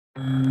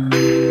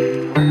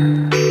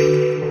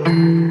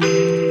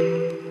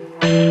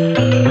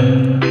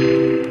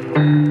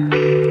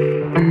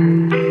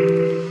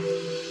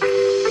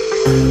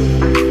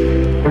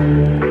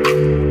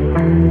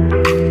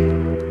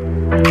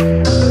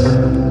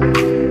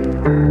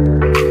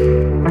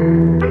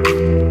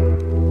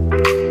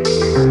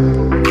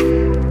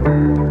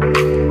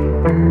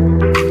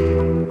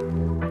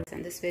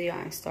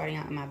Starting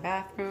out in my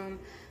bathroom.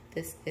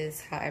 This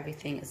is how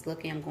everything is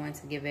looking. I'm going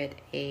to give it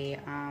a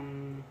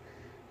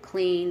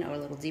clean, or a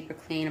little deeper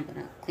clean. I'm going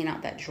to clean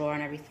out that drawer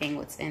and everything,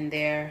 what's in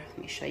there. Let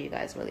me show you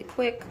guys really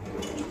quick.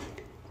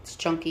 It's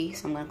chunky,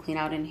 so I'm going to clean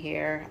out in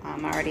here. I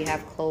already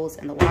have clothes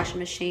in the washing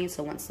machine,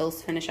 so once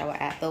those finish, I will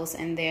add those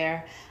in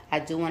there. I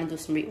do want to do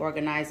some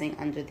reorganizing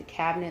under the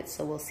cabinet,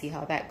 so we'll see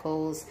how that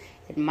goes.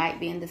 It might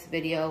be in this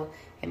video,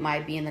 it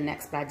might be in the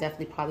next, but I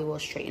definitely probably will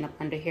straighten up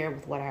under here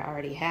with what I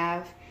already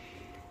have.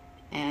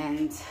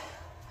 And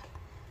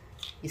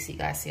you see,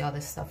 guys, see all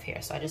this stuff here.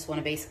 So I just want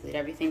to basically get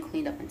everything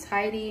cleaned up and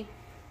tidy.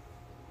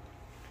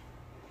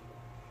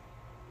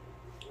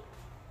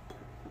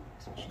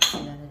 So you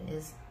see that it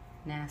is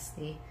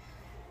nasty,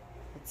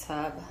 the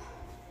tub.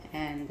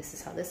 And this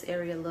is how this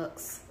area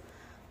looks.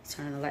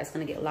 Turning the light, it's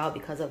going to get loud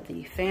because of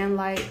the fan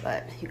light,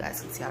 but you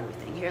guys can see how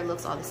everything here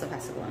looks. All this stuff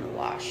has to go in the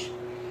wash.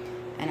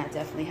 And I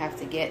definitely have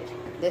to get,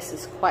 this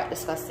is quite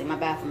disgusting. My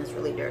bathroom is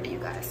really dirty, you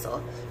guys,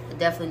 so it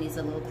definitely needs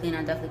a little cleaner.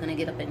 I'm definitely gonna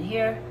get up in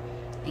here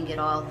and get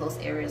all of those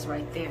areas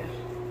right there.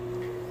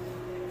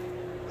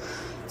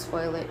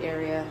 Toilet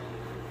area,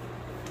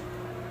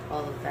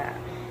 all of that.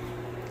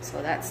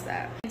 So that's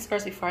that.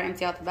 First, before I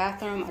empty out the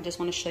bathroom, I just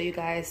want to show you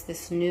guys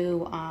this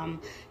new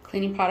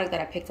cleaning product that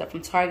I picked up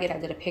from Target. I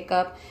did a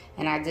pickup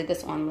and I did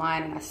this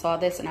online, and I saw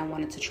this and I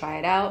wanted to try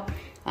it out.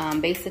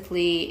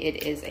 Basically,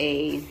 it is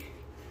a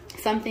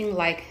something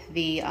like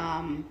the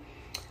I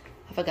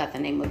forgot the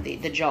name of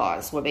the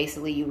jars, where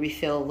basically you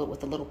refill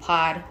with a little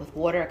pod with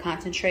water,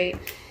 concentrate,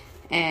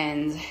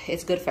 and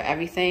it's good for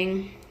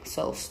everything.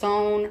 So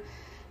stone,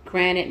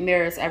 granite,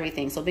 mirrors,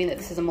 everything. So being that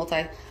this is a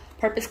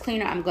multi-purpose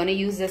cleaner, I'm going to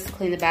use this to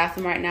clean the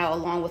bathroom right now,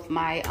 along with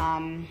my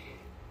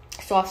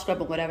soft scrub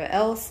or whatever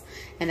else.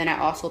 And then I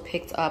also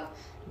picked up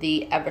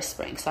the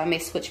Everspring, so I may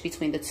switch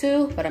between the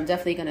two, but I'm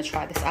definitely going to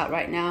try this out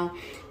right now.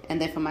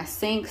 And then for my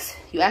sinks,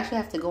 you actually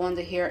have to go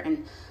under here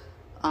and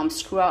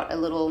screw out a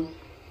little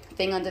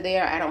thing under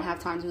there. I don't have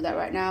time to do that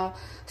right now.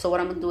 So what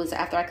I'm gonna do is,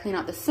 after I clean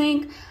out the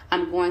sink,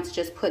 I'm going to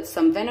just put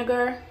some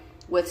vinegar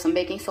with some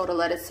baking soda,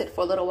 let it sit for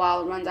a little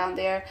while, run down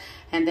there,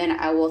 and then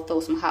I will throw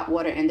some hot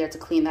water in there to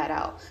clean that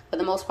out. For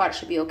the most part, it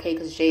should be okay,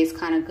 because Jay is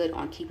kind of good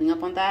on keeping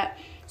up on that.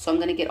 So I'm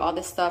gonna get all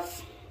this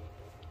stuff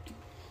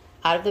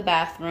out of the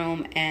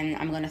bathroom, and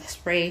I'm gonna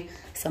spray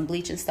some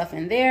bleach and stuff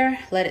in there,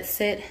 let it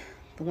sit.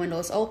 The window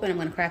is open. I'm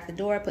gonna crack the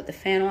door, put the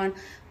fan on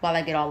while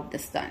I get all of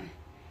this done.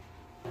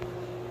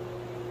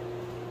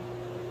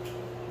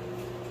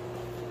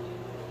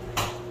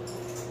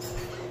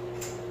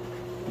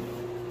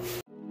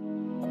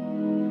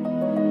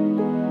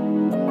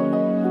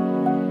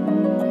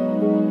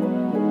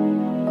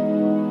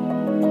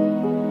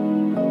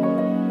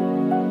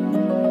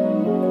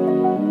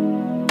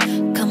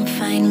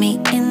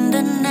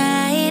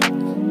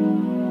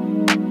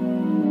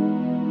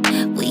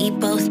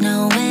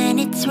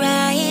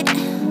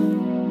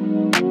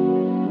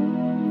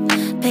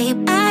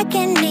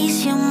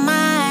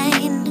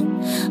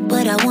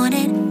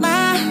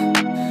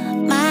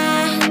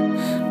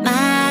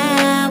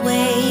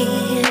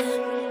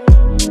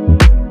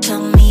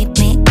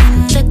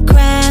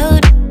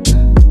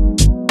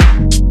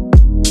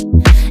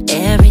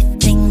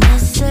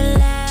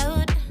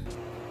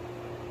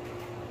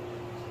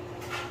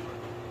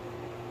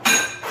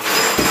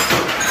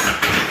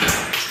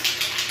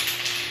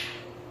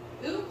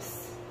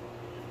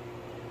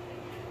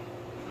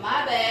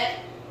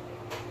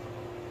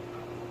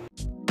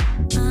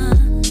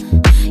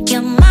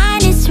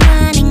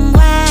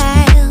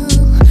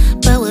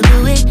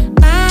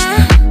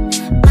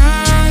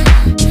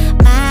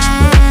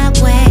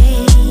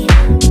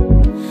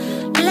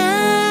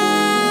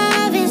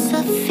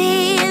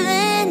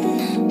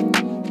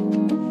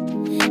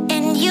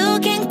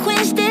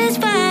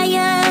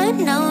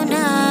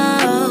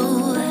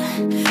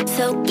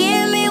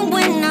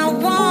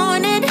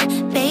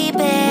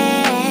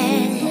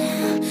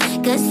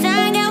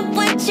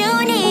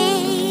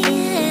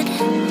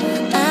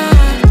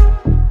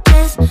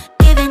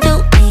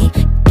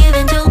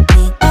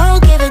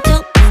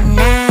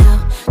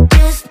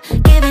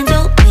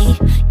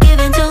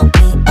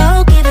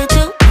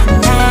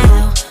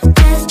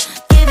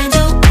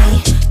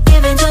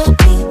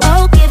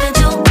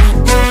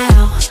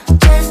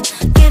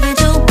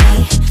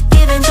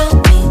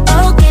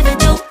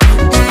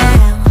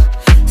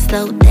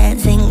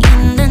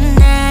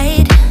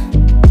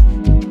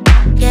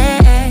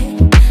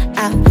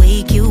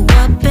 Wake you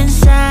up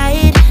inside.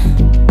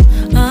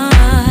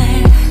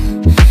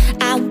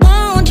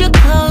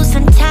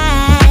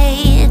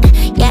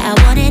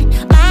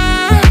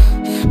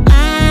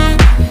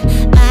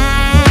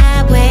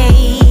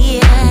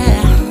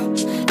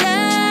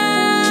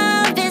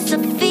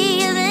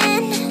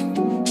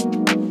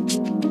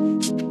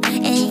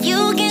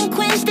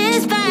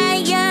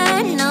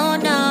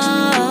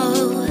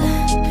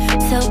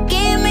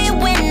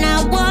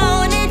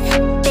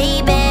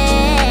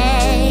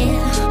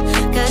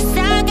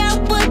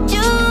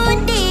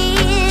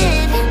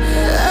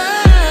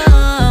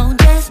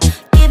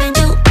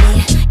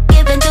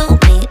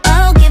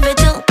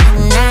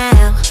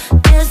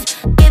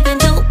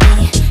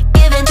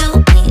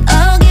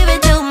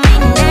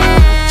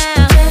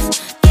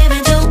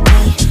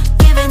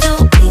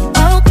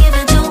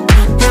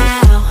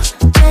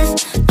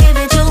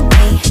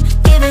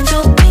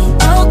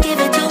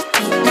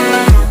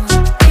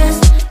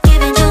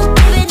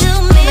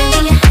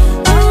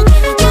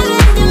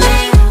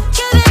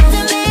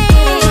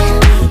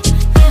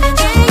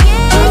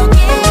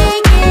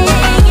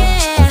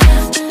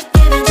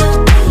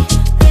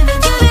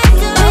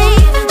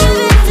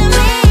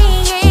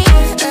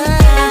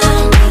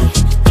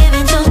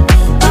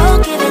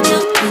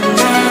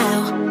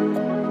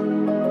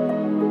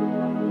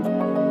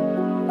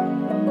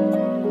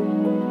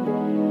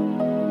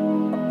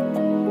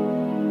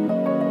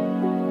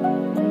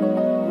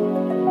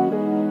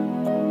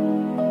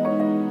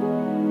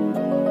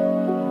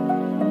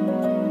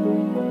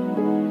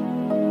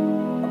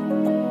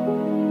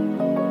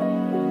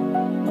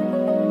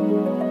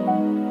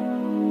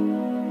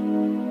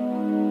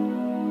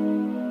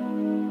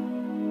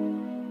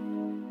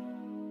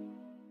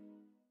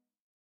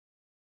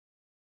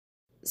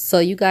 So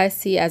you guys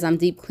see, as I'm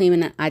deep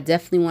cleaning, I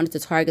definitely wanted to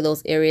target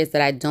those areas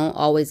that I don't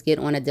always get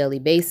on a daily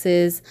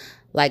basis,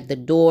 like the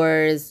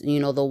doors, you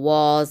know, the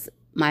walls.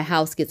 My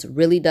house gets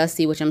really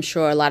dusty, which I'm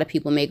sure a lot of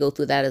people may go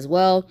through that as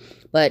well.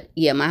 But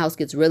yeah, my house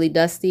gets really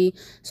dusty.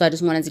 So I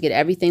just wanted to get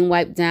everything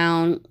wiped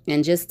down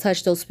and just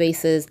touch those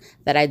spaces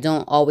that I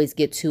don't always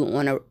get to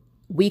on a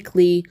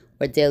weekly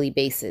or daily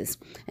basis.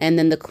 And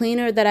then the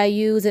cleaner that I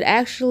use, it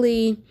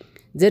actually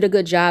did a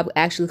good job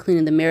actually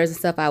cleaning the mirrors and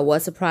stuff. I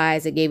was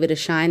surprised. It gave it a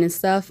shine and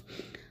stuff.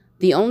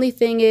 The only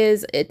thing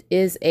is, it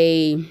is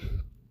I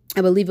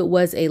believe it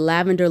was a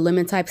lavender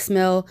lemon type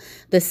smell.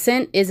 The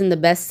scent isn't the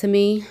best to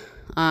me.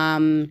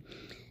 The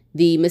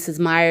Mrs.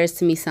 Meyer's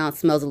to me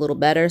smells a little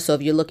better. So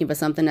if you're looking for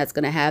something that's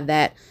going to have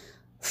that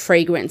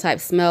fragrant type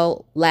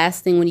smell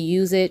lasting when you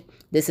use it,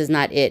 this is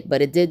not it.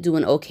 But it did do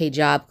an okay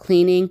job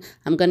cleaning.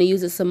 I'm going to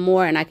use it some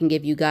more and I can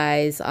give you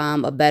guys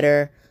a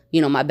better,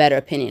 my better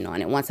opinion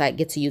on it once I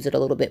get to use it a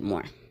little bit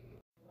more.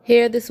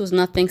 Here, this was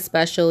nothing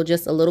special,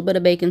 just a little bit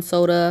of baking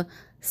soda,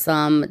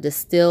 some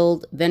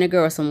distilled vinegar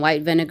or some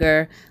white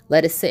vinegar,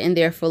 let it sit in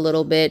there for a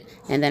little bit,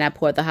 and then I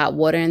poured the hot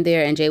water in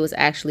there, and Jay was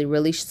actually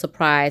really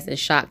surprised and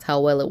shocked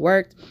how well it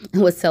worked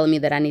and was telling me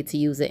that I need to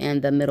use it in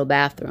the middle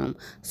bathroom.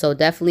 So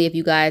definitely, if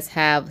you guys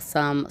have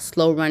some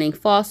slow running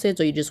faucets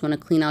or you just want to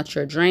clean out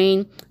your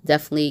drain,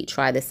 definitely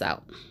try this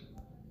out.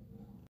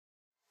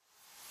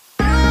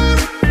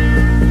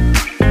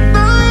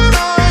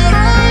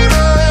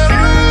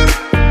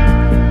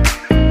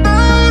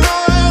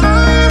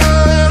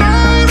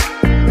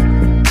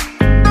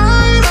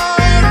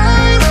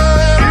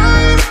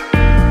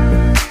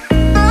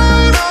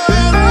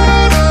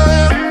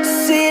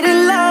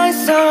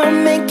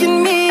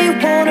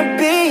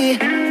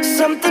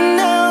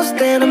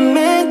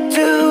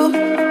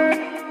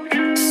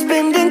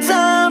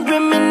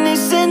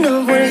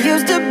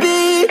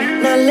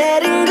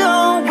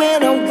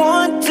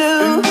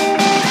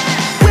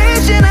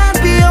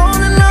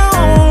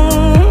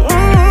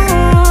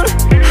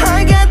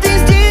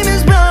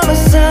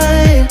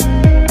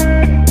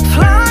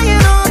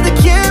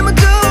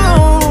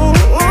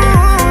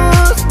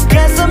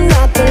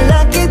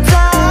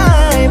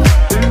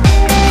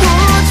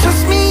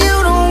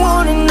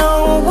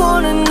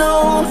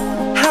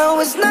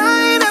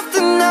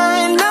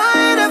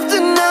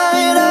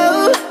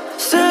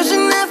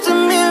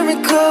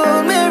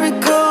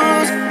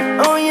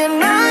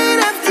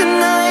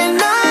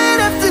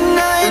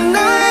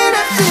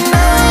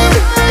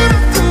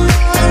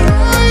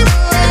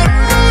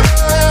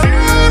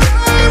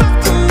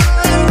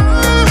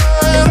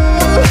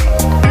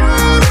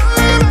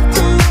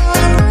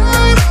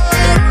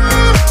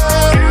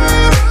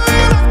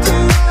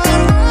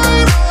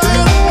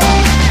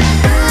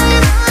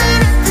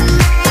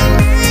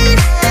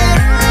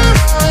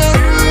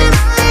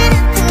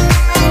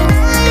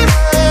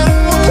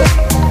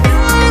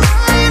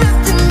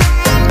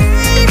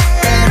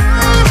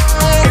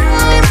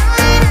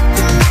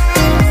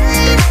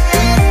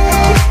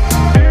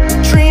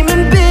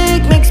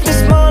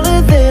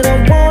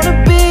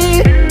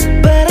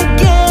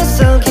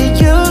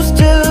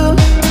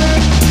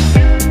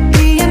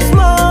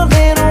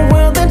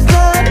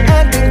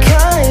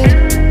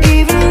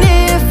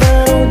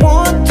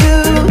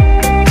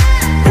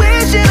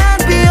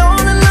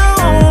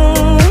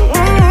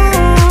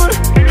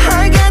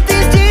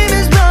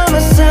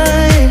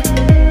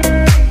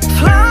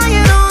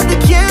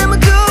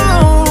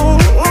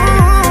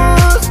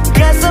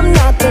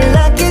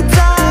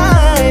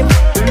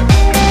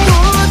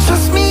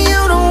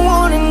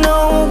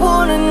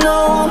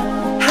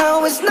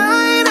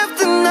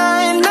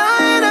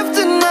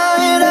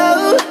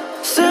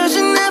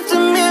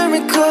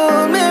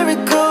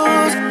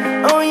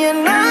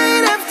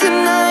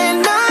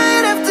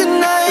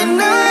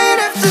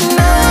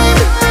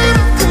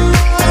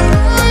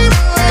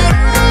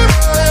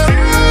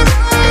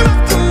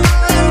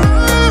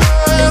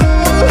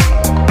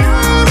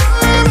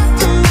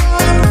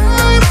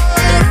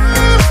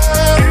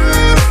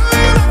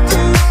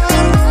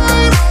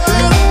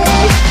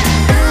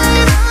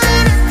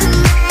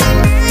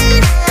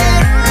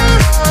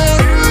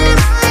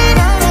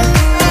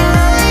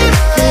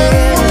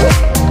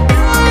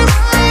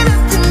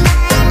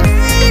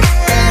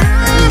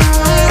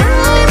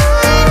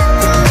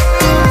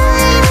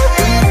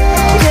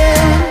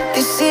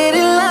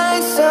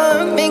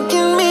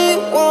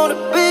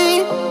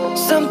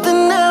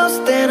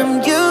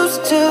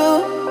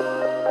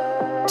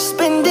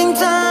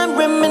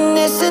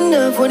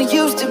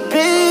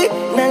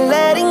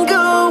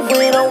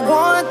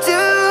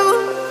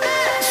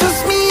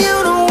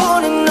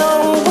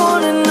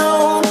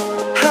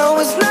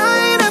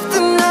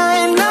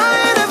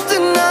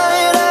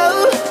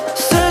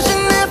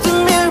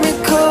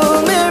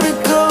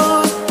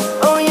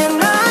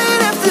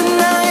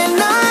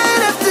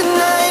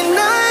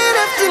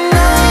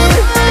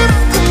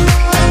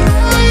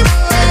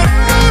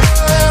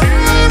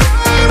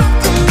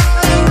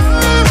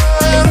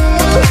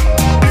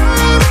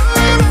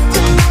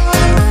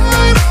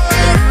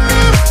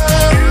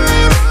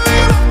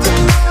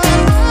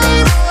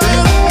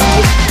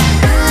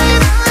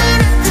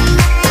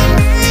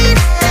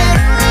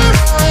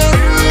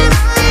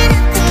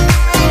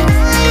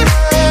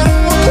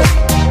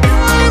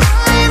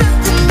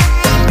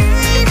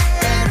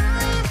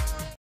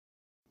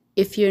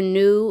 If you're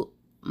new,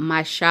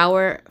 my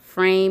shower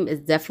frame is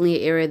definitely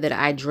an area that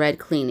I dread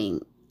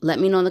cleaning. Let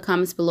me know in the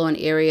comments below an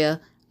area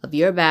of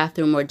your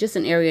bathroom or just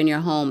an area in your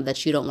home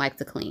that you don't like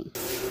to clean.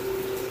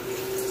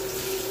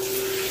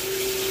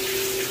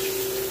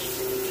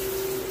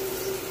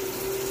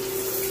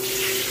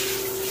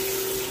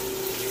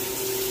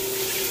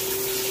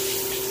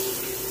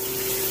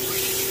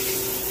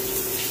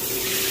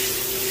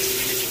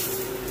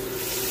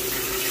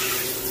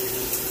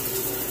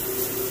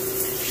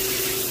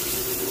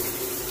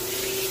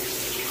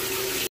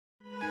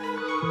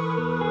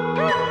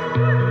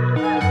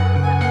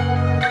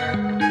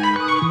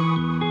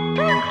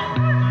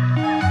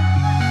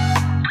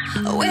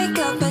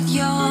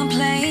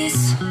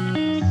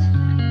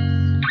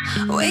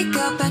 Wake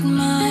up at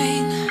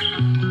mine.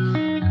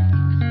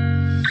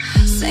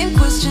 Same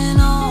question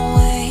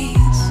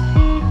always.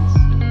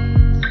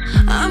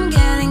 I'm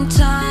getting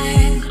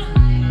tired.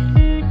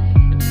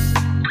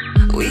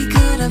 We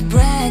could have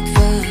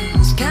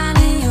breakfast,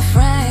 counting your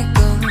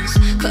freckles,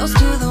 close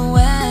to the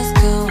west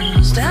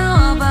coast.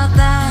 How about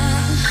that?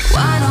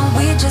 Why don't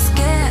we just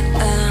get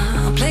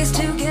a place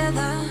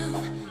together?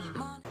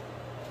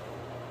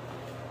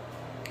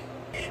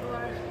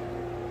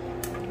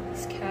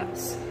 These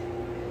caps.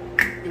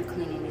 And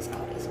cleaning these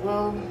out as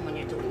well when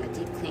you're doing a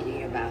deep clean in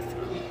your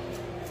bathroom.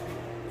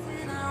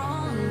 In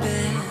our own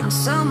bed,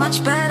 so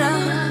much better.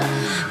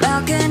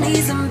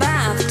 Balconies and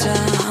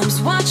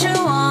bathtubs, what you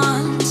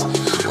want?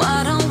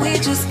 Why don't we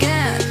just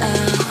get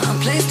a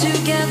place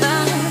together?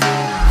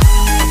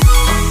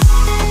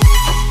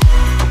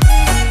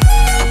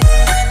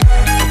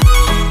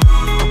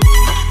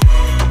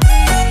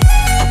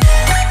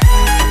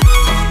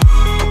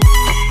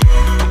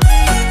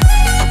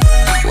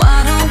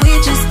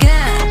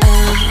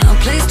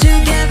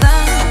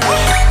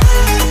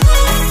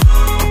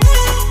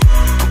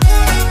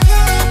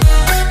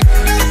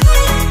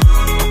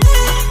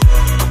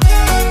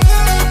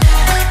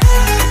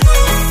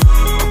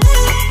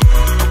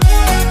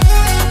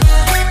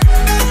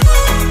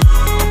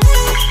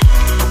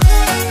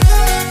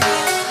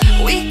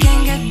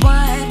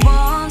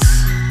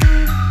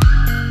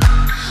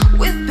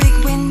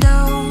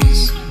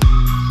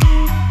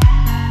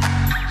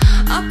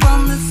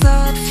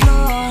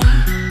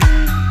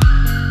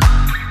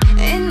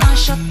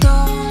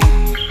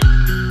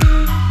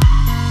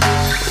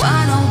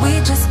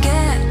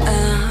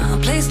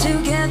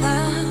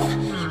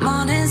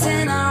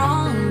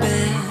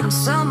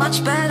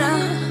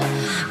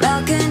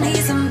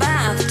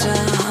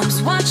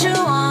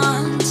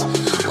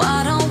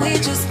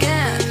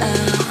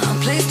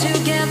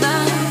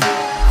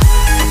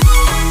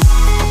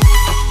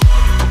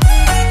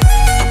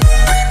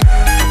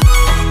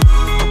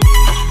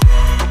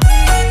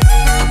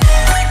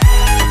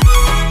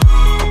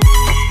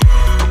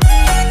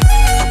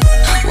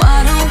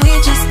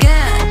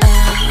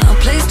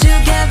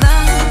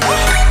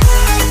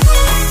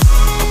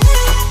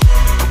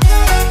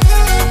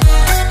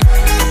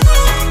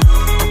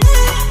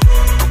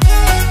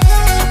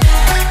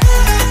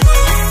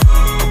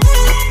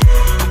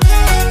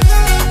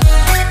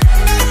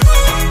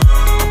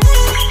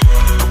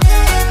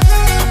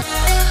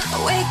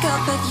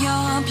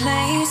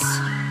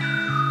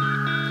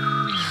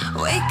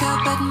 Wake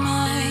up at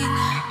mine.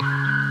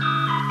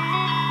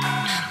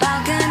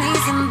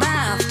 Balconies and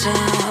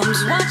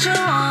bathtubs, what you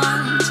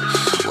want?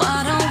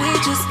 Why don't we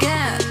just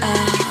get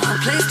a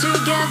place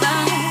together?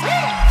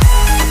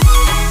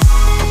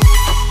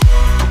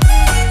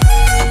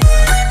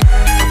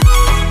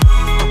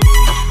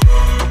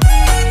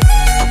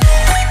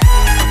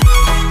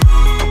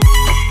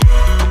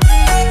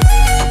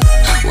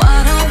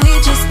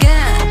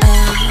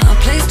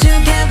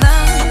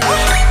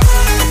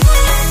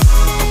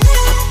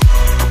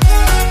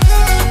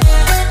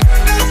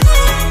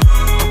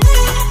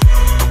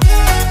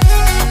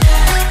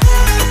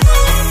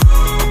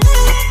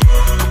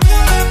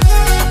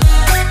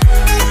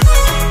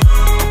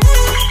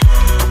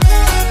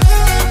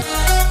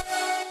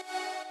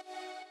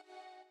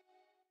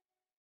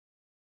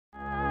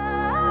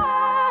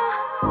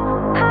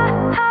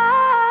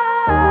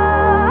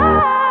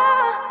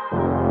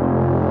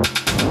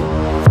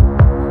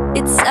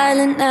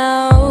 Silent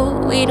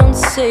now, we don't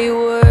say a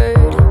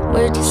word.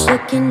 We're just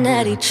looking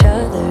at each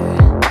other.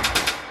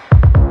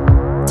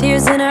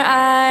 Tears in our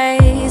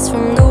eyes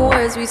from the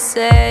words we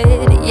said.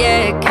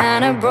 Yeah, it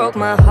kinda broke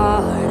my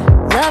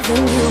heart.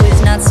 Loving you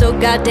is not so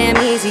goddamn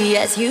easy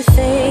as you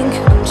think.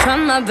 I'm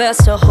trying my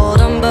best to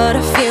hold on, but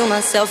I feel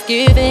myself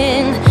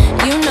giving.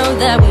 You know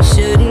that we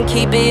shouldn't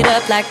keep it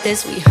up like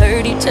this. We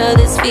hurt each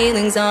other's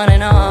feelings on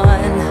and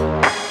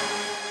on.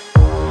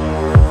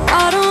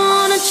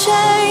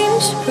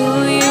 Change who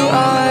you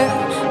are.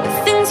 The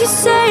things you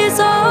say is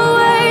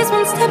always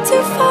one step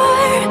too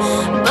far.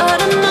 But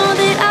I know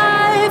that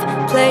I've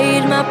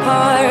played my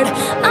part.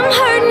 I'm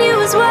hurting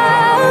you as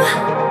well.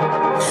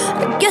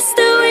 I guess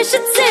that we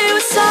should say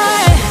we're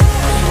sorry.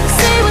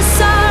 Say we're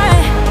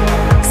sorry.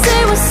 Say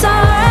we're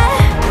sorry.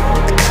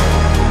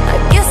 I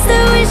guess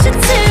that we should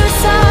say we're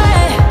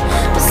sorry.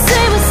 We'll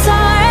say we're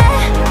sorry.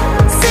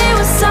 Say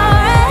we're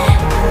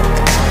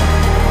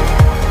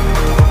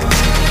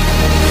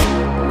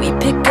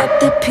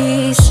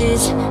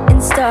pieces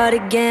and start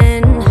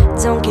again.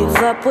 Don't give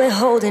up, we're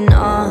holding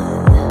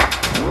on.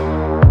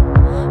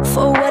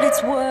 For what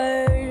it's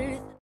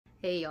worth.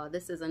 Hey y'all,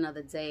 this is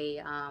another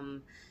day.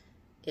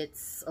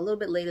 It's a little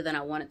bit later than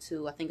I wanted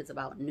to. I think it's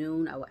about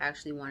noon. I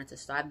actually wanted to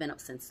start. I've been up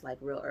since like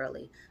real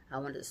early. I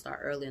wanted to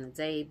start early in the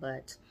day,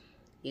 but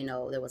you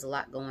know, there was a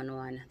lot going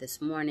on this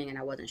morning and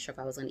I wasn't sure if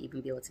I was going to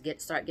even be able to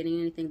start getting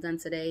anything done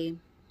today.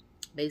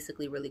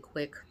 Basically, really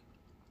quick,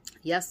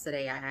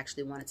 yesterday I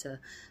actually wanted to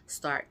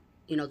start,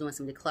 you know, doing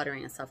some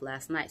decluttering and stuff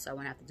last night, so I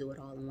wouldn't have to do it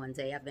all in one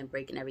day. I've been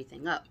breaking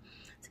everything up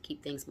to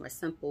keep things more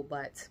simple,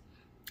 but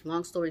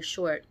long story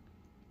short,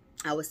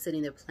 I was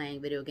sitting there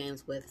playing video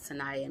games with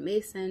Sanaya and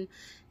Mason,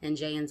 and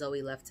Jay and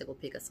Zoe left to go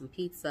pick up some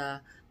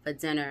pizza for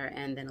dinner.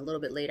 And then a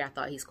little bit later, I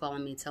thought he's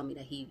calling me, tell me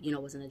that he, you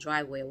know, was in the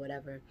driveway or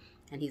whatever.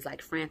 And he's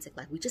like frantic,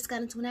 like, we just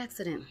got into an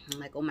accident. I'm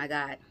like, oh my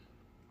God.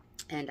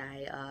 And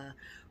I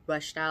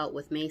rushed out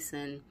with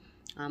Mason,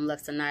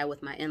 left Sanaya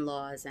with my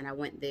in-laws, and I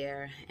went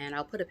there. And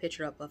I'll put a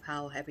picture up of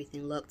how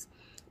everything looked.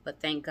 But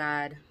thank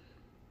God,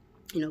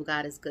 you know,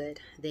 God is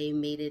good. They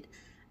made it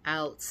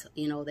out.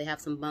 You know, they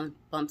have some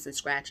bumps and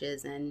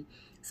scratches and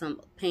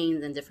some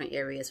pains in different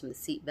areas from the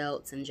seat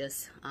belts and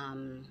just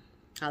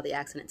how the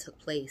accident took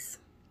place.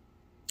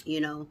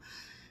 You know,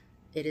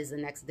 it is the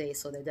next day,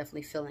 so they're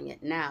definitely feeling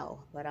it now.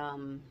 But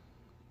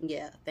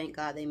yeah, thank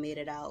God they made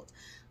it out.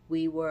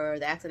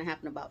 The accident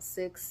happened about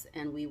 6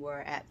 and we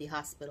were at the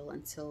hospital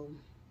until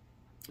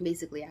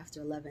basically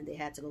after 11. They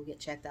had to go get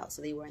checked out,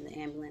 so they were in the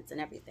ambulance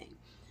and everything.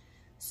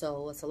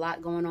 So it's a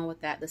lot going on with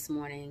that this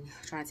morning,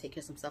 trying to take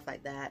care of some stuff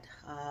like that.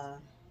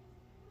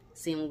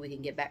 Seeing when we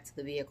can get back to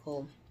the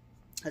vehicle,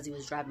 because he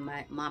was driving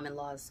my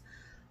mom-in-law's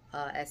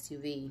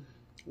SUV,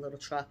 little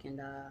truck,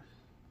 and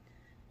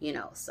you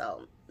know,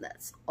 so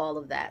that's all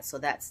of that. So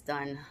that's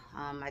done.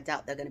 I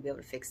doubt they're going to be able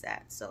to fix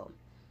that. So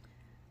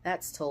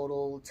that's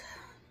totaled,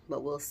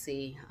 but we'll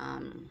see.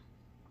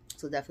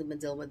 So definitely been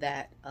dealing with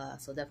that.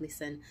 So definitely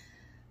send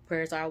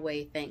prayers our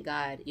way. Thank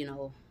God, you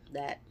know,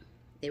 that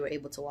they were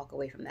able to walk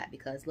away from that,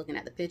 because looking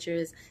at the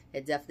pictures,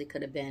 it definitely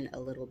could have been a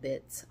little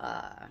bit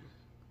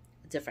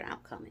different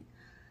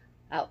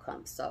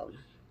outcome. So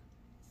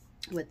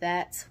with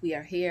that, we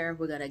are here.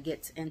 We're gonna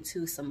get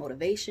into some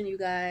motivation, you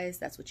guys.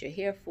 That's what you're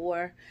here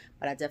for.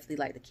 But I definitely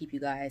like to keep you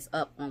guys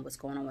up on what's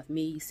going on with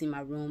me. You see,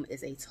 my room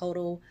is a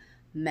total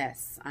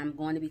mess. I'm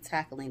going to be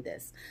tackling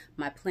this.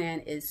 My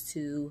plan is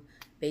to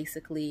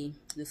basically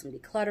do some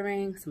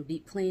decluttering, some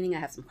deep cleaning. I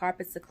have some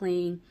carpets to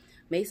clean.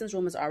 Mason's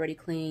room is already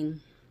clean.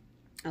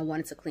 I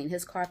wanted to clean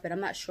his carpet. I'm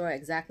not sure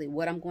exactly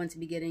what I'm going to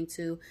be getting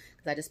to,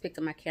 because I just picked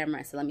up my camera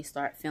and said, let me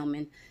start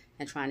filming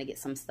and trying to get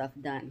some stuff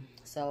done.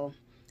 So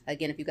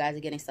again, if you guys are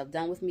getting stuff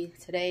done with me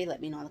today,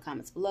 let me know in the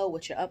comments below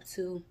what you're up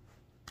to,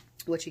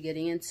 what you're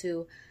getting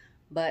into.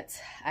 But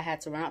I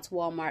had to run out to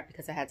Walmart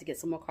because I had to get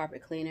some more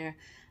carpet cleaner.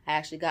 I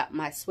actually got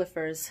my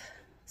Swiffers.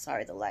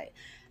 Sorry, the light.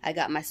 I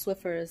got my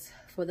Swiffers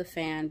for the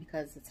fan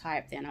because it's high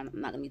up there and I'm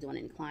not going to be doing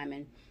any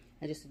climbing.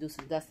 And just to do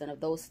some dusting of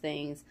those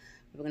things.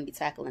 We're going to be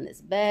tackling this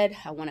bed.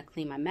 I want to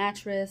clean my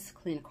mattress,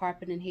 clean the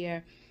carpet in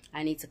here.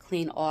 I need to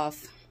clean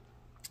off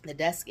the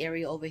desk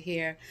area over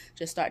here.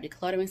 Just start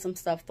decluttering some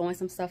stuff, throwing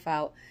some stuff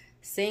out,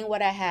 seeing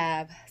what I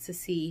have to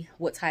see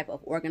what type of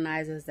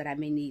organizers that I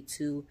may need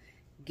to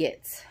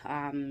get.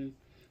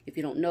 If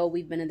you don't know,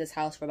 we've been in this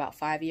house for about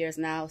 5 years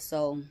now,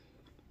 so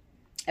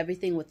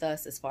everything with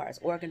us as far as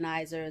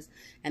organizers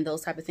and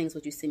those type of things,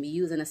 what you see me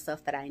using is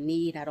stuff that I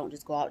need. I don't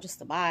just go out just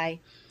to buy,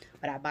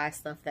 but I buy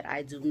stuff that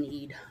I do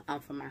need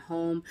for my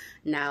home.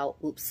 Now,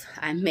 oops,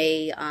 I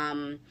may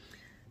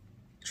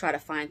try to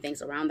find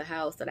things around the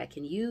house that I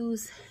can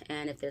use,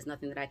 and if there's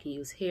nothing that I can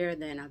use here,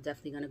 then I'm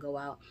definitely going to go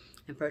out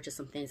and purchase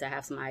some things. I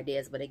have some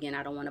ideas, but again,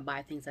 I don't want to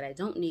buy things that I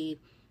don't need.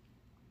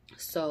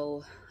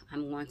 So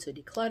I'm going to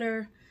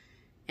declutter,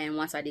 and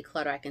once I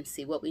declutter, I can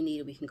see what we need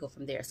and we can go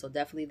from there. So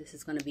definitely this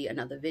is going to be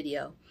another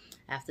video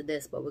after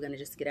this, but we're going to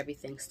just get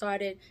everything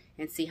started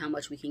and see how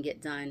much we can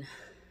get done.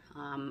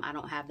 I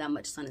don't have that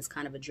much sun. It's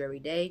kind of a dreary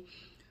day,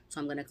 so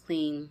I'm going to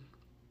clean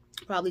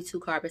probably 2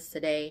 carpets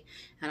today,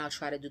 and I'll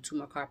try to do 2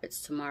 more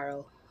carpets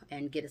tomorrow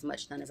and get as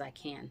much done as I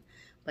can.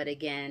 But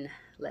again,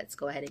 let's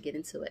go ahead and get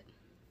into it.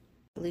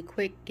 Really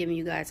quick, giving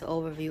you guys an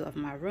overview of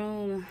my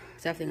room.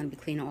 Definitely going to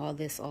be cleaning all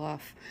this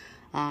off.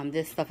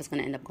 This stuff is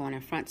going to end up going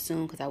in front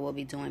soon because I will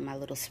be doing my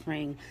little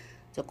spring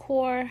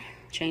decor,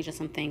 changing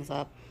some things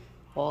up.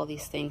 All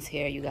these things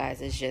here, you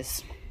guys, is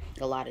just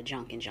a lot of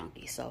junk and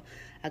junky. So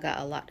I got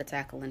a lot to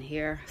tackle in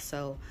here.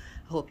 So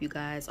I hope you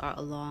guys are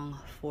along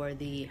for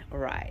the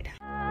ride.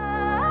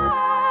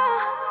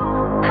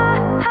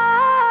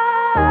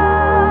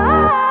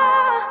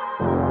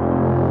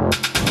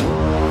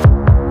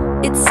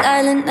 It's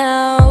silent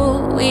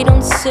now, we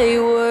don't say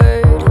a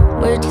word.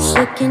 We're just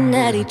looking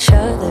at each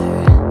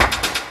other.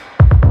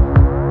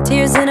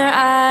 Tears in our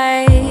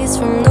eyes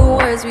from the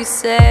words we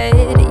said.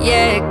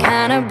 Yeah, it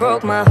kinda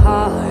broke my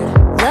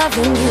heart.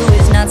 Loving you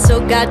is not so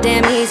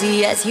goddamn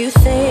easy as you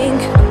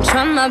think. I'm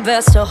trying my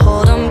best to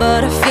hold on,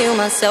 but I feel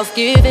myself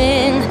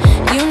giving.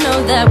 You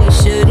know that we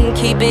shouldn't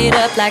keep it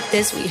up like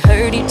this. We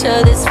hurt each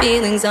other's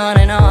feelings on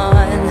and on.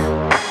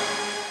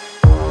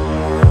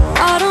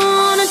 I don't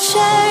wanna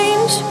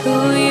change who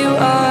you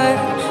are.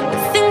 The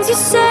things you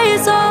say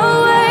is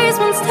always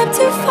one step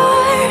too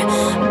far.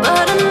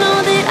 But I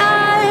know that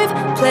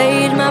I've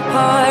played my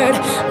part.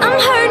 I'm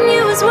hurting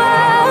you as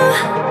well.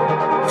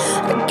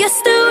 I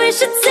guess that we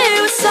should say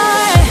we're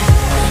sorry.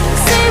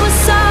 Say we're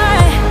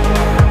sorry.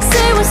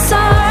 Say we're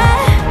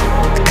sorry.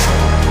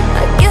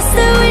 I guess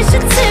that we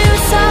should say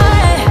we're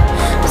sorry.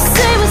 We'll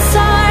say we're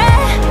sorry.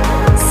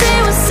 Say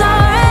we're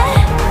sorry.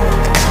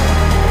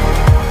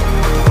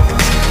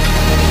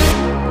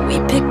 We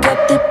pick up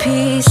the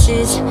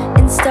pieces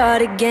and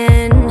start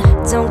again.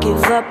 Don't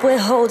give up, we're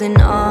holding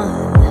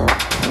on.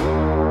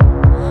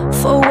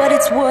 For what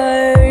it's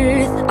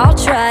worth, I'll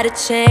try to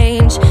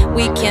change.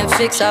 We can't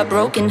fix our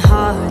broken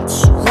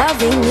hearts.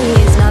 Loving me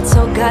is not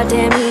so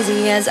goddamn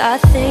easy as I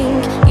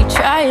think. You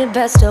try your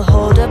best to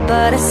hold up,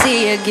 but I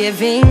see you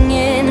giving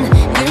in.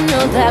 You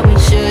know that we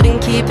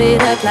shouldn't keep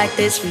it up like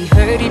this. We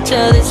hurt each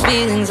other's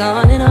feelings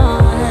on and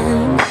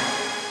on.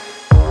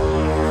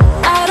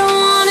 I don't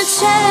wanna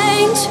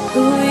change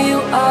who you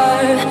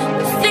are.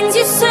 The things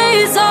you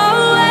say is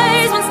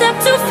always one step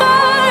too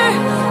far.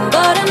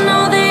 But I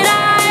know that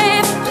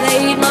I've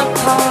played my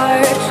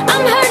part.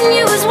 I'm hurting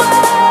you as well.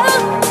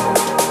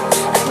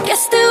 I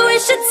guess that we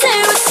should say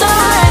we're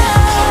sorry.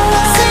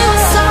 Say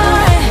we're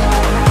sorry.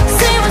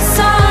 Say we're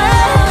sorry.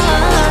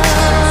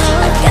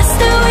 I guess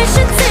that we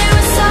should say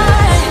we're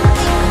sorry.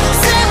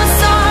 Say we're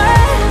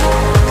sorry.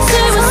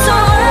 Say we're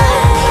sorry.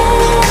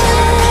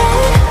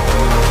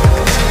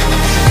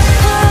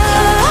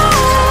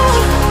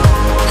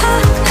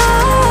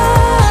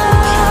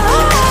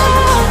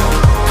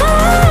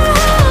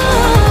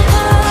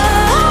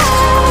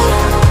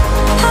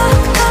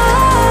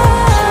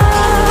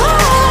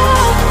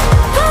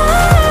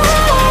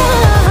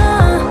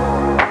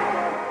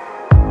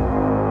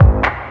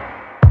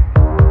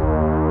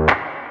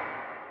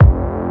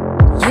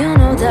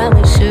 That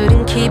we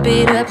shouldn't keep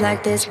it up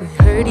like this. We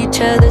hurt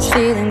each other's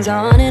feelings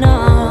on and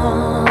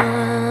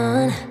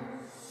on.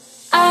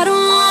 I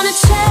don't wanna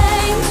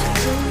change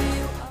who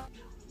you are.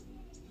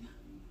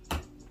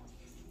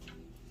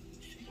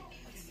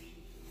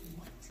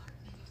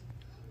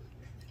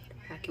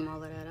 Vacuum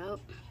all of that out.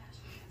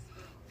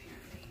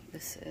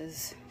 This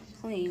is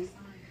clean.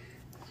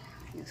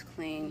 It's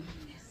clean.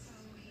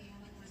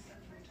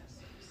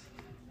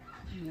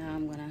 Now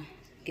I'm gonna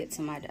get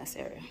to my desk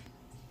area.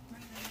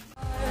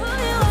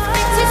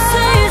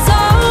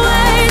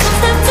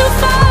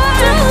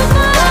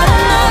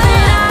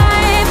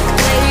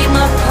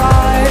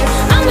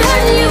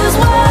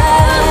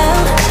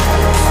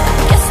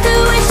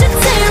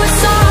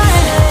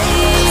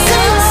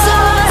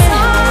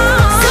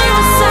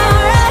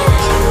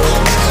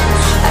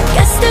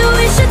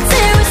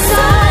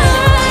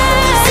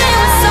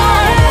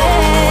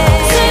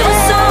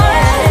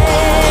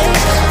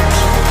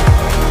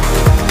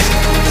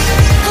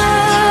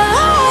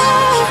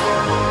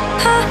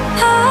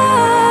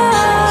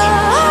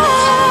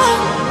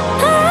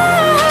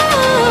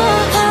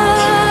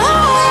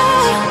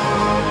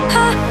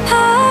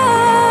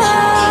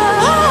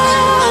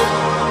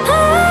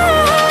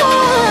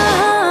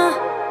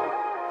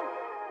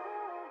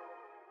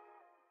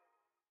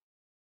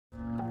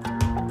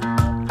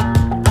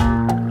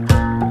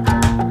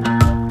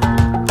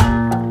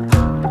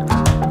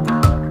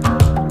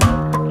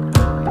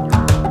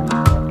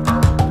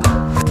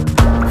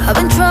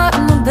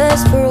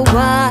 For a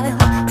while,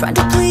 trying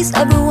to please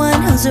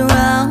everyone who's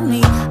around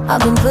me.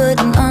 I've been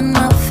putting on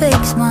my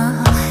fake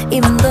smile,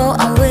 even though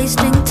I'm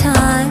wasting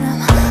time.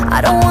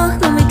 I don't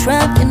wanna be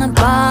trapped in a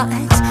box,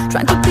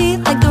 trying to be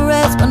like the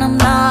rest, but I'm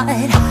not.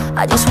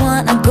 I just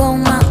wanna go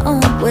my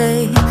own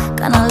way,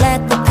 gonna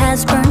let the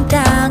past burn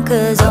down.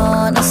 Cause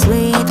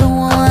honestly, don't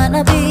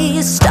wanna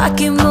be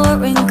stuck in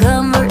boring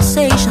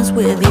conversations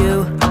with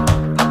you.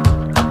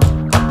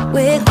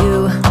 With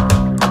you,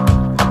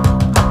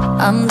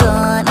 I'm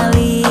gonna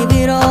leave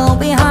it all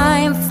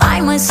behind,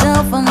 find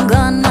myself, I'm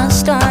gonna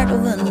start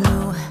over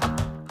new.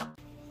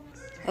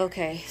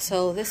 Okay,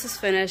 so this is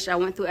finished. I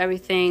went through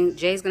everything.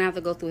 Jay's gonna have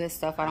to go through his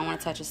stuff. I don't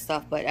want to touch his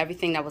stuff, but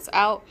everything that was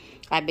out,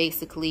 I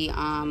basically,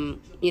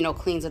 you know,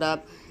 cleaned it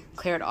up,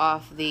 cleared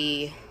off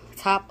the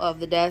top of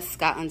the desk,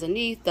 got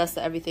underneath,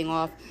 dusted everything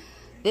off.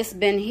 This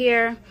bin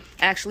here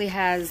actually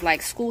has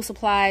like school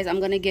supplies. I'm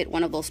gonna get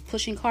one of those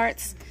pushing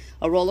carts,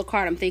 a roller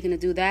cart. I'm thinking to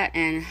do that,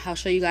 and I'll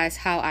show you guys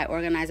how I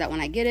organize that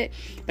when I get it.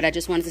 But I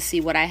just wanted to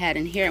see what I had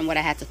in here and what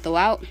I had to throw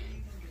out.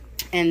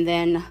 And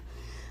then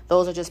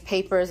those are just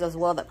papers as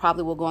well that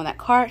probably will go on that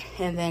cart.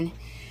 And then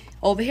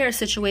over here is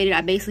situated,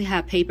 I basically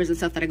have papers and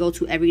stuff that I go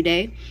to every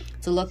day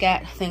to look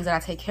at, things that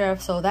I take care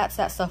of. So that's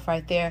that stuff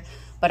right there.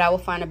 But I will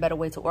find a better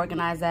way to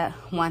organize that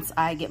once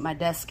I get my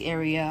desk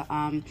area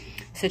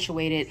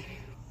situated.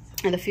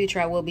 In the future,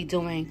 I will be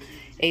doing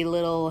a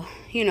little,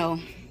 you know,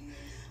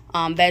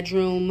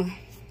 bedroom,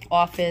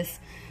 office,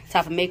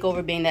 type of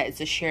makeover, being that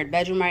it's a shared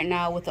bedroom right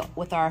now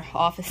with our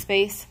office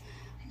space.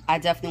 I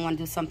definitely want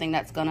to do something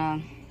that's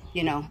gonna,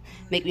 you know,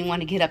 make me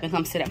want to get up and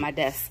come sit at my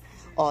desk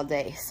all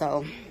day.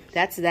 So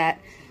that's that.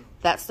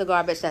 That's the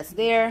garbage that's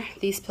there.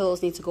 These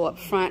pillows need to go up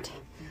front.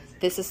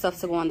 This is stuff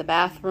to go in the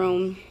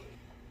bathroom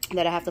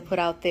that I have to put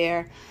out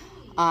there.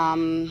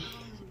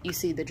 You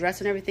see the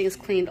dress and everything is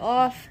cleaned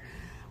off.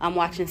 I'm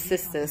watching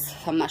Sisters.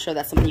 I'm not sure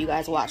that's something you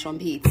guys watch on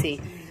BET,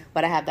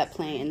 but I have that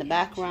playing in the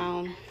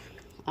background.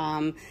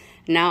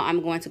 Now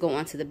I'm going to go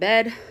onto the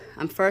bed.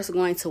 I'm first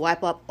going to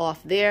wipe up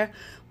off there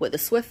with the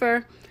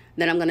Swiffer.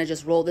 Then I'm going to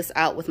just roll this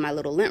out with my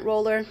little lint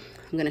roller.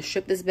 I'm going to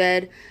strip this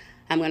bed.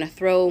 I'm going to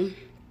throw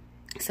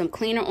some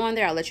cleaner on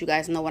there. I'll let you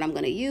guys know what I'm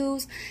going to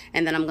use.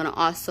 And then I'm going to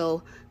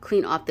also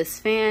clean off this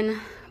fan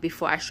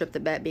before I strip the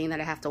bed, being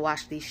that I have to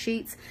wash these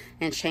sheets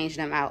and change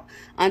them out.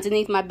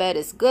 Underneath my bed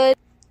is good.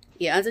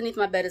 Yeah, underneath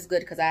my bed is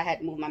good because I had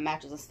to move my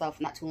mattress and stuff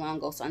not too long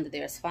ago, so under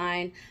there is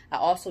fine. I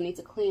also need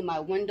to clean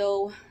my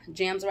window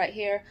jambs right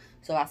here,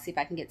 so I'll see if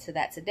I can get to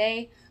that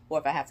today or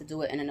if I have to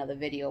do it in another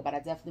video, but I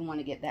definitely want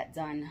to get that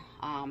done.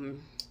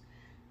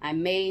 I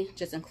may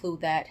just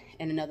include that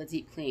in another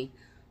deep clean.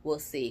 We'll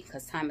see,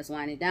 because time is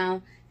winding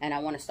down and I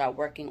want to start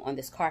working on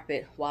this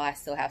carpet while I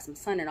still have some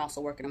sun, and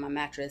also working on my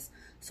mattress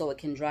so it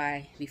can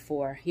dry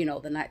before, you know,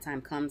 the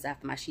nighttime comes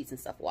after my sheets and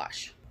stuff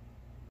wash.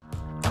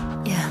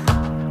 Yeah,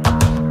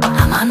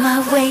 I'm on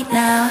my way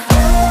now.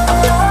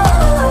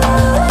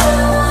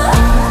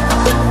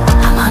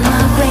 I'm on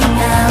my way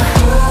now.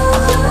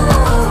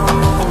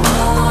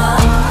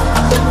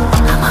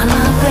 I'm on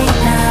my way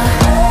now.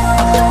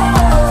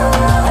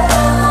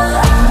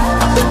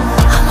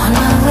 I'm on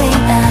my way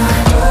now.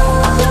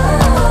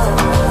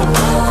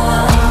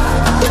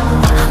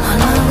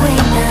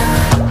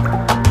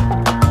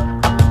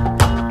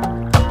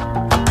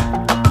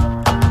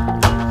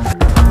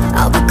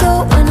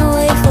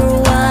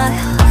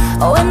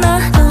 Oh, and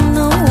I don't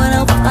know what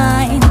I'll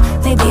find.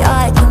 Maybe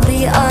I can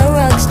be a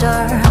rock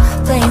star,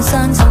 playing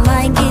songs on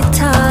my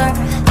guitar.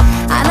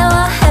 I know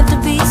I have to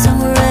be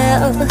somewhere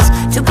else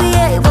to be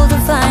able to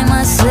find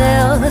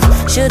myself.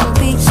 Shouldn't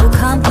be so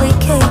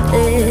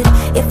complicated.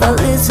 If I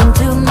listen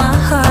to my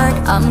heart,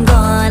 I'm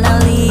gonna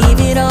leave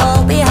it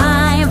all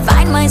behind.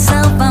 Find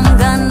myself, I'm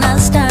gonna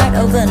start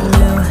over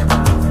new.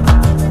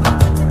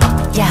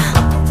 Yeah,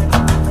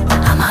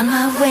 I'm on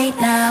my way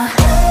now.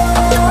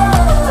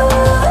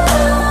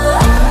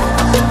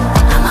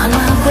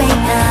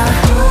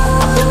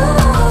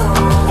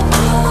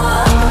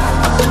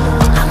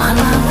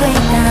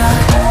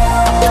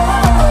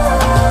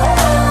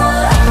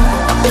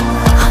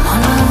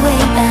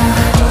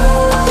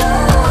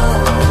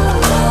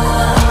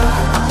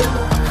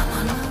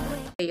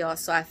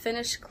 So I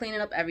finished cleaning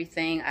up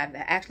everything. I've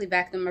actually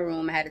vacuumed my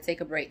room. I had to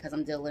take a break because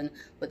I'm dealing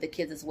with the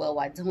kids as well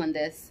while doing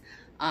this.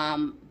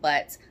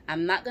 But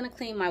I'm not going to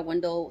clean my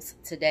windows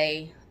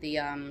today, the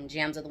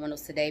jambs of the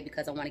windows today,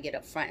 because I want to get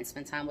up front and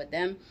spend time with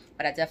them.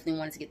 But I definitely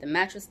wanted to get the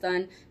mattress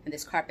done and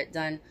this carpet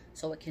done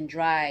so it can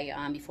dry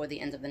before the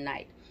end of the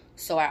night.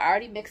 So I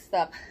already mixed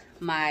up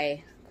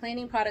my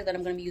cleaning product that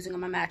I'm going to be using on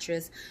my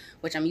mattress,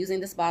 which I'm using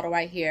this bottle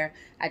right here.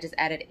 I just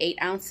added 8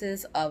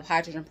 ounces of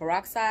hydrogen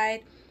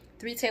peroxide,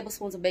 3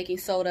 tablespoons of baking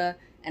soda,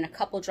 and a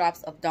couple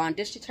drops of Dawn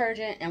dish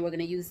detergent, and we're going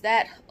to use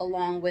that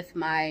along with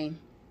my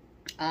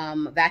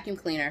vacuum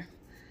cleaner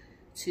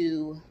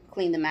to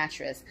clean the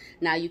mattress.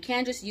 Now you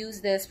can just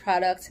use this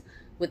product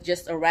with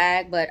just a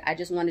rag, but I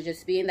just want to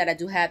just, being that I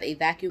do have a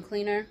vacuum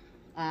cleaner,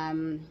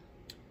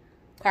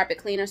 carpet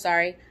cleaner,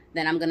 sorry,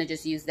 then I'm going to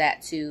just use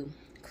that to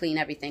clean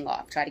everything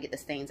off, try to get the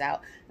stains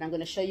out. And I'm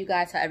going to show you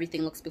guys how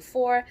everything looks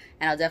before,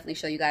 and I'll definitely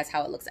show you guys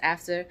how it looks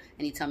after,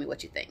 and you tell me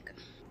what you think.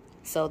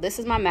 So this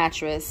is my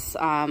mattress.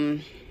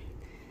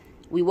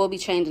 We will be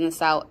changing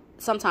this out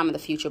sometime in the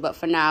future, but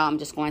for now I'm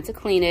just going to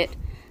clean it.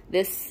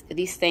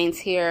 These stains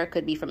here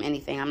could be from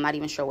anything. I'm not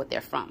even sure what they're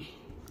from,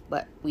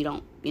 but we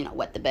don't, you know,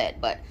 wet the bed,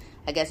 but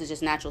I guess it's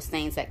just natural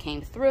stains that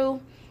came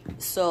through.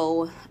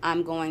 So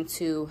I'm going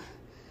to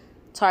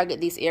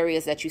target these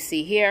areas that you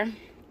see here,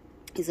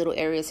 these little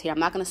areas here. I'm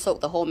not going to soak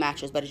the whole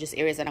mattress, but it's just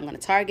areas that I'm going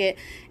to target.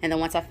 And then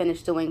once I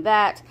finish doing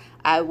that,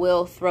 I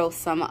will throw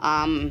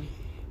some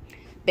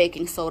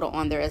baking soda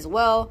on there as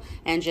well,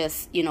 and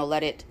just, you know,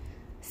 let it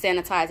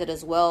sanitize it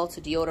as well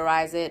to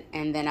deodorize it,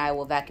 and then I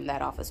will vacuum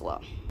that off as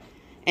well.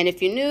 And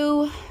if you're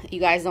new, you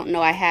guys don't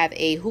know, I have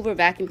a Hoover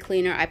vacuum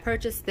cleaner. I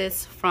purchased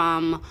this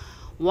from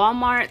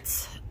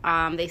Walmart.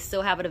 They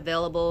still have it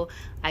available.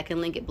 I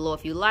can link it below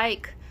if you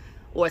like,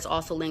 or it's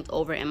also linked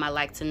over in my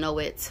like to know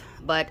it.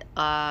 But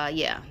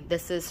yeah,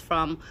 this is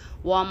from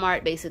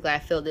Walmart. Basically I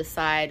filled this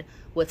side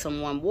with some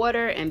warm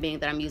water, and being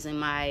that I'm using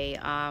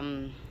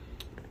my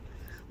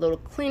little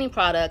cleaning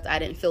product, I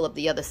didn't fill up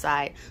the other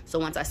side. So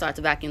once I start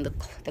to vacuum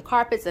the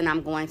carpets, then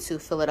I'm going to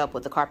fill it up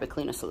with the carpet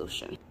cleaner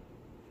solution.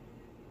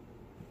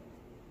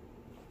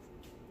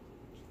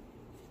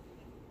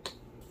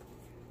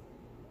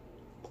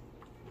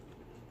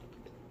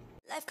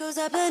 Life goes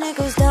up and it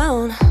goes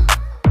down.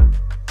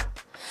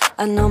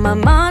 I know my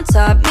mom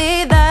taught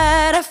me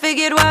that. I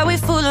figured why we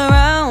fool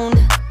around.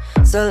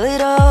 so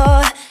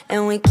little,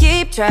 and we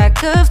keep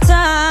track of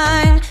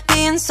time,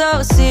 being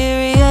so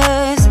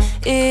serious.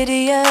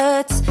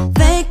 Idiots,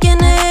 thinking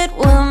it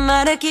will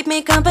matter, keep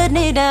me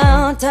company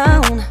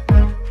downtown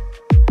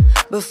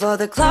before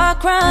the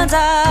clock runs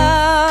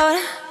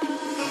out.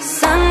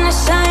 Sun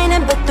is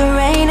shining, but the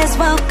rain is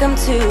welcome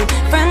too.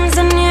 Friends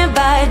are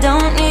nearby,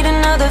 don't need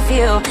another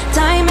view.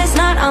 Time is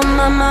not on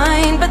my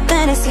mind, but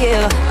then it's you.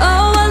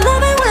 Oh, I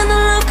love it when the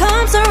love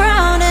comes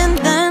around, and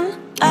then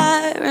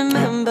I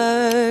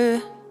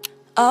remember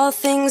all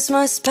things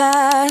must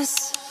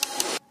pass.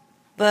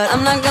 But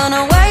I'm not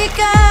gonna wake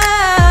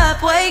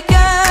up, wake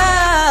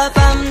up.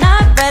 I'm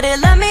not ready,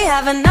 let me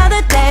have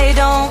another day.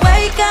 Don't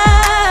wake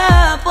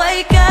up,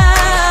 wake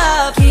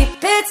up.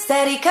 Keep it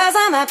steady, cause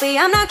I'm happy,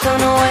 I'm not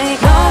gonna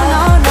wake up.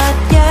 No,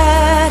 not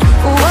yet,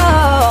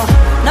 whoa.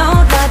 No,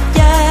 not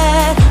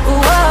yet,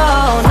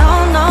 whoa. No,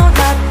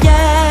 not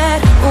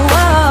yet,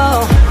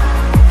 whoa.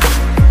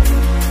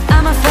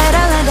 I'm afraid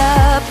I'll end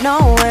up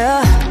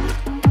nowhere.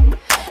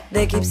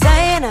 They keep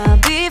saying I'll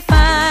be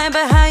fine,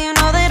 but how you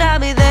know that I'll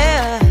be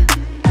there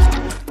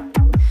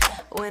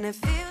when it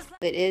feels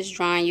like... It is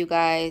drying, you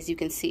guys. You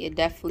can see it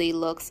definitely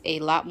looks a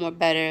lot more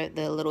better.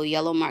 The little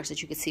yellow marks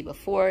that you could see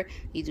before,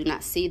 you do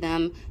not see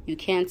them. You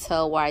can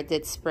tell where I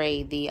did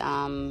spray the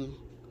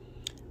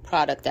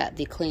product at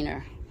the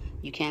cleaner.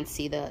 You can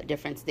see the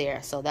difference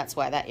there, so that's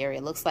why that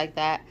area looks like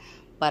that.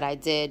 But I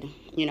did,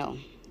 you know,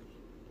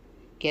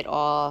 get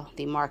all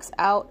the marks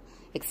out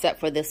except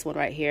for this one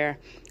right here.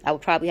 I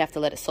would probably have to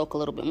let it soak a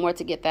little bit more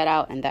to get that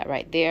out, and that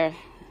right there,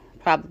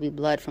 probably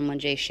blood from when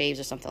Jay shaves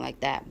or something like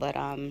that. But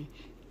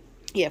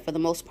yeah, for the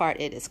most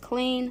part, it is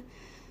clean.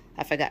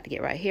 I forgot to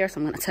get right here, so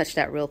I'm going to touch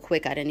that real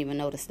quick. I didn't even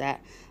notice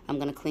that. I'm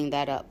going to clean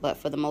that up. But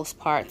for the most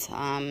part,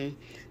 the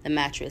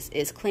mattress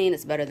is clean.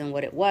 It's better than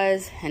what it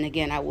was. And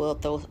again, I will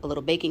throw a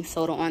little baking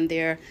soda on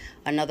there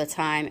another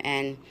time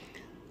and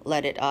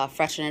let it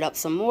freshen it up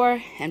some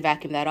more and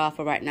vacuum that off.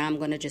 But right now, I'm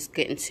going to just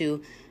get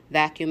into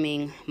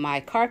vacuuming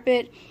my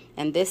carpet.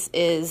 And this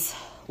is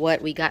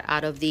what we got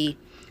out of the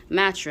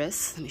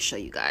mattress. Let me show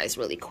you guys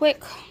really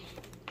quick.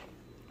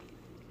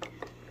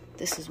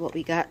 This is what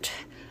we got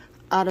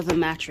out of a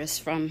mattress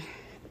from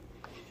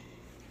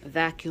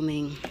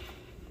vacuuming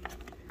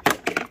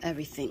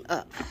everything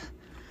up.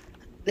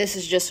 This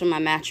is just from my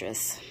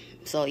mattress.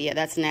 So yeah,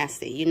 that's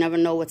nasty. You never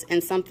know what's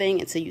in something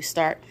until you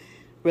start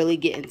really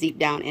getting deep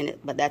down in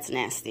it, but that's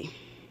nasty.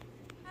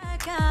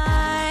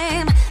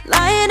 I'm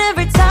lying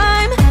every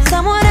time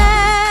someone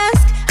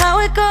asks how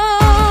it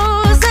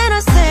goes, and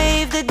I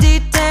save the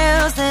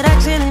details that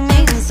actually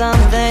mean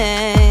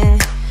something.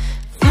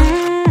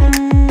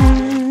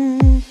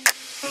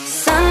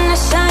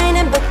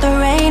 But the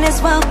rain is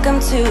welcome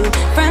too.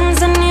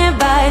 Friends are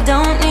nearby,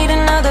 don't need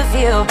another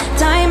view.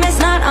 Time is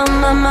not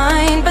on my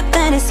mind, but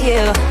then it's you.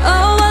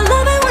 Oh, I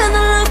love it when the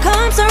love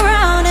comes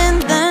around,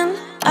 and then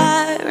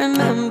I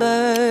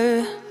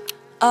remember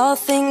all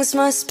things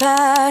must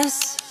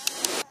pass.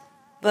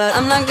 But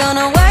I'm not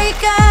gonna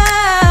wake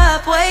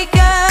up, wake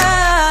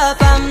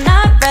up. I'm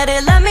not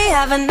ready, let me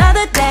have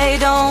another day.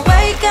 Don't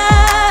wake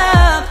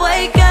up,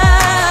 wake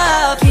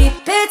up.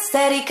 Keep it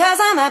steady, cause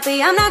I'm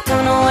happy, I'm not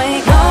gonna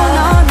wake up.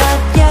 No,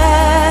 not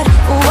yet,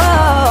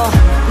 whoa.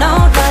 No,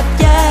 not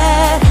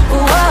yet,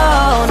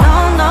 whoa.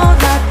 No,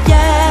 not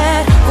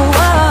yet,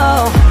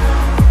 whoa.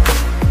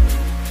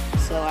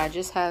 So I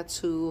just had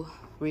to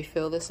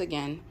refill this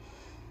again.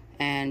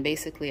 And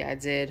basically I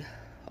did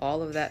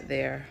all of that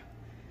there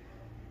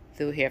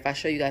through here. If I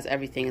show you guys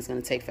everything, it's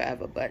going to take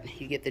forever, but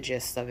you get the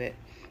gist of it.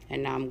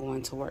 And now I'm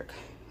going to work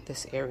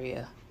this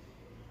area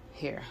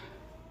here.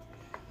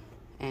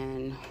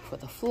 And for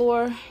the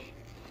floor,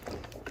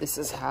 this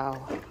is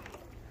how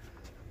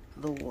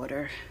the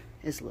water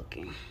is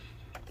looking.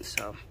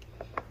 So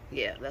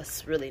yeah,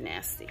 that's really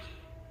nasty.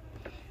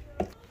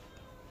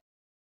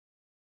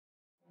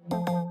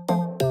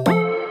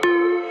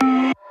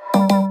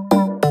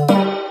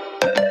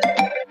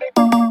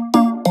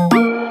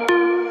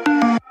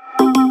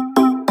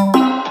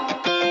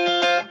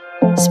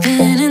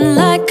 Spinning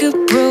like a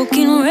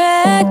broken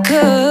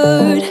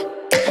record.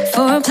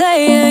 For a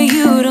player,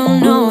 you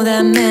don't know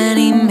that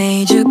many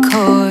major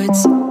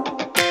chords.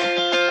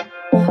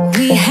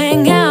 We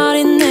hang out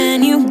and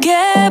then you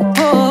get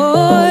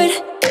bored,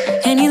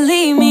 and you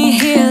leave me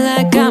here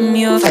like I'm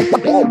your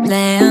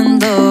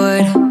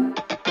landlord.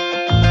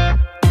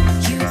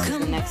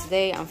 The next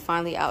day, I'm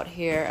finally out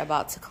here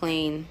about to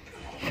clean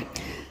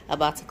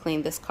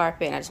this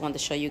carpet, and I just wanted to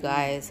show you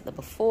guys the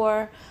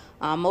before.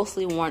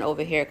 Mostly worn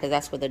over here because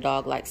that's where the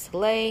dog likes to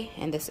lay,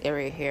 in this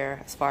area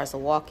here as far as the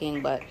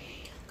walking. But I'm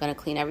gonna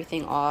clean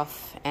everything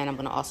off, and I'm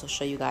gonna also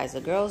show you guys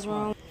the girls'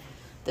 room.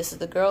 This is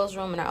the girls'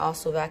 room, and I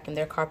also vacuumed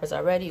their carpets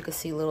already. You can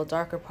see little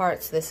darker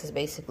parts. This is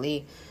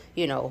basically,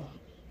 you know,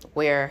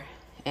 wear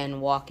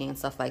and walking and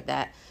stuff like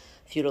that.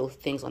 A few little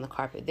things on the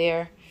carpet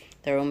there.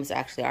 The room is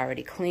actually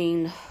already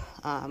cleaned.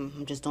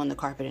 I'm just doing the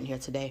carpet in here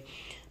today,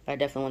 but I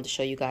definitely wanted to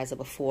show you guys the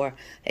before.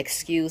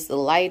 Excuse the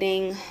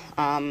lighting.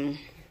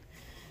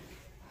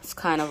 It's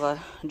kind of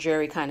a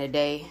dreary kind of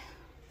day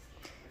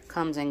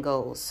comes and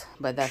goes,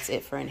 but that's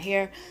it for in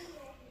here.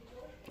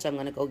 So I'm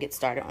gonna go get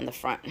started on the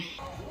front.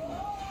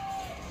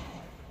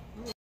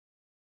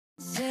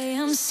 Say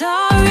I'm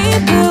sorry,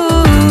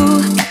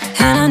 boo,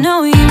 and I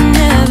know you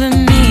never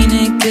mean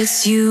it,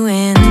 gets you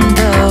in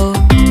though.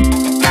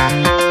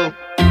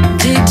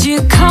 Did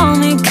you call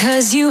me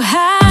cause you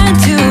had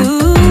to?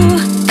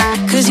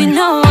 Cause you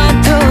know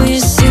I'd throw your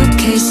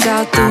suitcase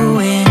out the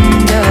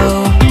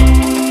window.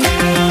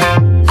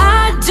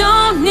 I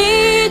don't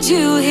need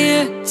you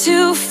here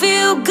to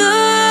feel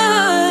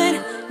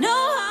good.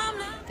 No, I'm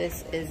not.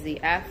 This is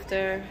the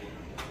after.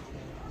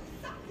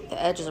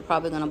 The edges are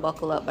probably going to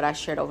buckle up, but I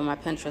shared over my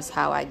Pinterest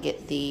how I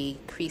get the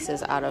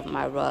creases out of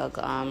my rug.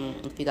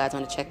 If you guys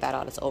want to check that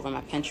out, it's over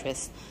my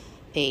Pinterest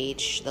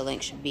page. The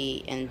link should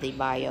be in the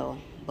bio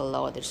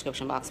below, the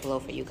description box below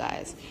for you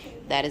guys.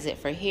 That is it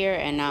for here,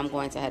 and now I'm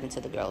going to head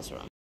into the girls'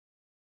 room.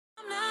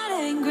 I'm not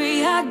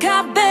angry, I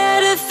got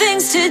better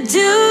things to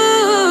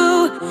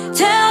do.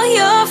 Tell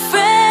your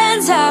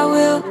friends I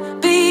will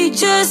be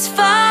just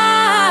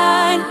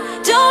fine.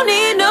 Don't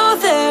need no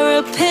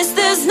therapist,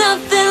 there's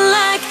nothing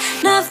like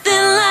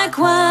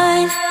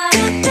wine.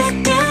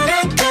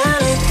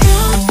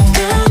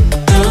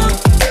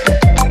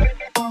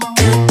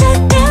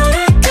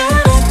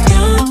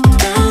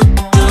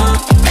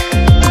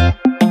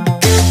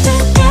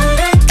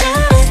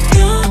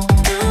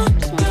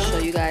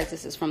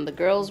 This is from the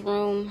girls'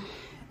 room.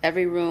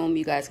 Every room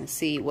you guys can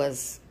see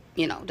was,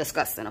 you know,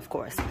 disgusting, of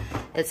course.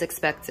 It's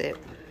expected.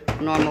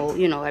 Normal,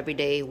 you know,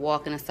 everyday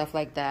walking and stuff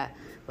like that.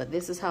 But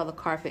this is how the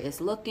carpet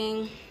is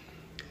looking.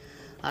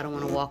 I don't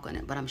want to walk on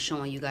it, but I'm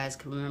showing you guys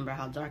can remember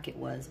how dark it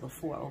was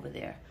before over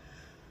there.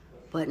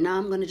 But now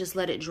I'm going to just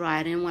let it dry.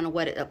 I didn't want to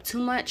wet it up too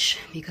much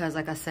because,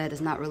 like I said,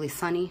 it's not really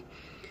sunny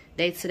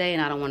day today,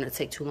 and I don't want it to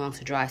take too long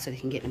to dry so they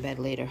can get in bed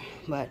later.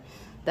 But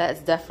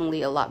that's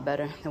definitely a lot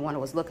better than what it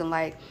was looking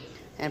like.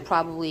 And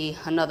probably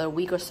another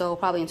week or so,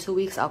 probably in 2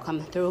 weeks, I'll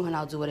come through and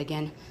I'll do it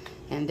again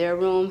in their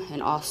room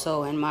and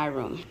also in my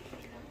room.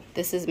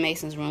 This is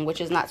Mason's room,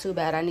 which is not too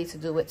bad. I need to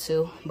do it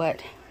too,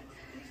 but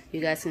you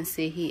guys can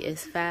see he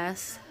is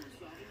fast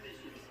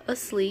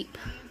asleep.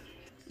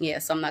 Yeah,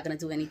 so I'm not going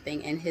to do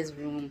anything in his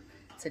room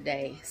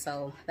today.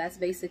 So that's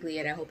basically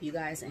it. I hope you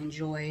guys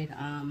enjoyed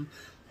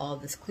all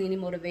this cleaning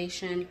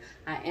motivation.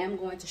 I am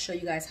going to show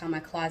you guys how my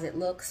closet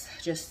looks,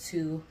 just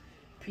to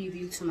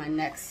preview to my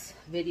next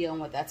video and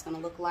what that's going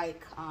to look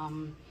like,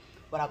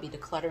 what I'll be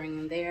decluttering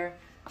in there.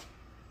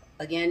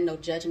 Again, no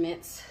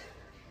judgments.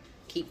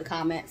 Keep the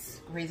comments,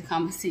 raise the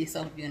comments to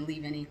yourself if you can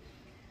leave any.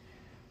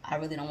 I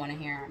really don't want to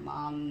hear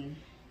them,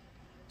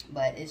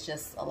 but it's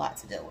just a lot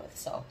to deal with.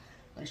 So I'm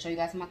going to show you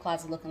guys what my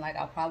closet looking like.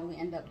 I'll probably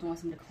end up doing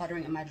some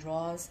decluttering in my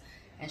drawers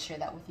and share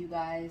that with you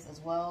guys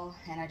as well.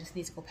 And I just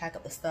need to go pack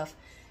up the stuff,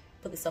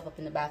 put the stuff up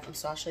in the bathroom.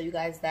 So I'll show you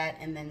guys that,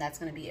 and then that's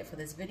going to be it for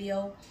this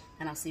video.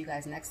 And I'll see you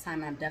guys next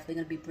time. I'm definitely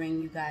going to be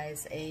bringing you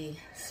guys a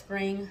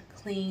spring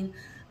clean,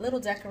 little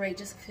decorate,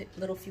 just a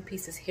little few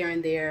pieces here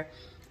and there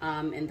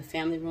in the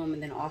family room,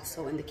 and then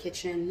also in the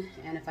kitchen.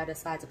 And if I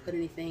decide to put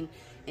anything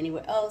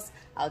anywhere else,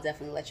 I'll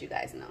definitely let you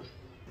guys know.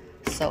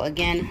 So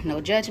again, no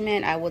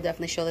judgment. I will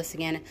definitely show this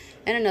again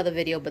in another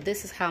video, but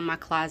this is how my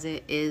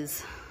closet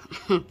is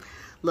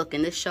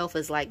looking. This shelf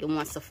is like it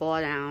wants to fall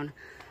down.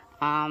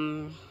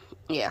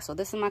 Yeah, so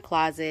this is my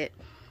closet.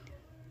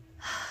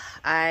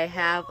 I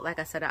have, like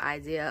I said, an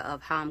idea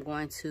of how I'm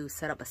going to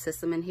set up a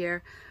system in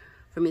here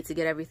for me to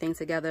get everything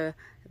together.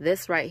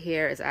 This right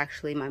here is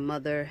actually my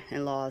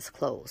mother-in-law's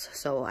clothes,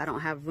 so I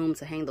don't have room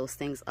to hang those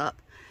things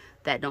up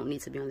that don't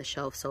need to be on the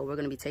shelf. So we're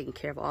going to be taking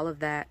care of all of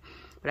that,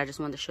 but I just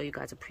wanted to show you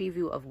guys a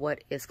preview of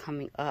what is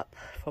coming up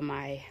for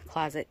my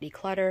closet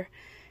declutter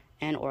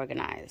and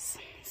organize.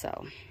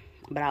 So,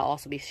 but I'll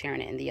also be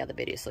sharing it in the other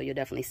video, so you'll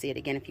definitely see it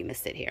again if you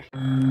missed it here.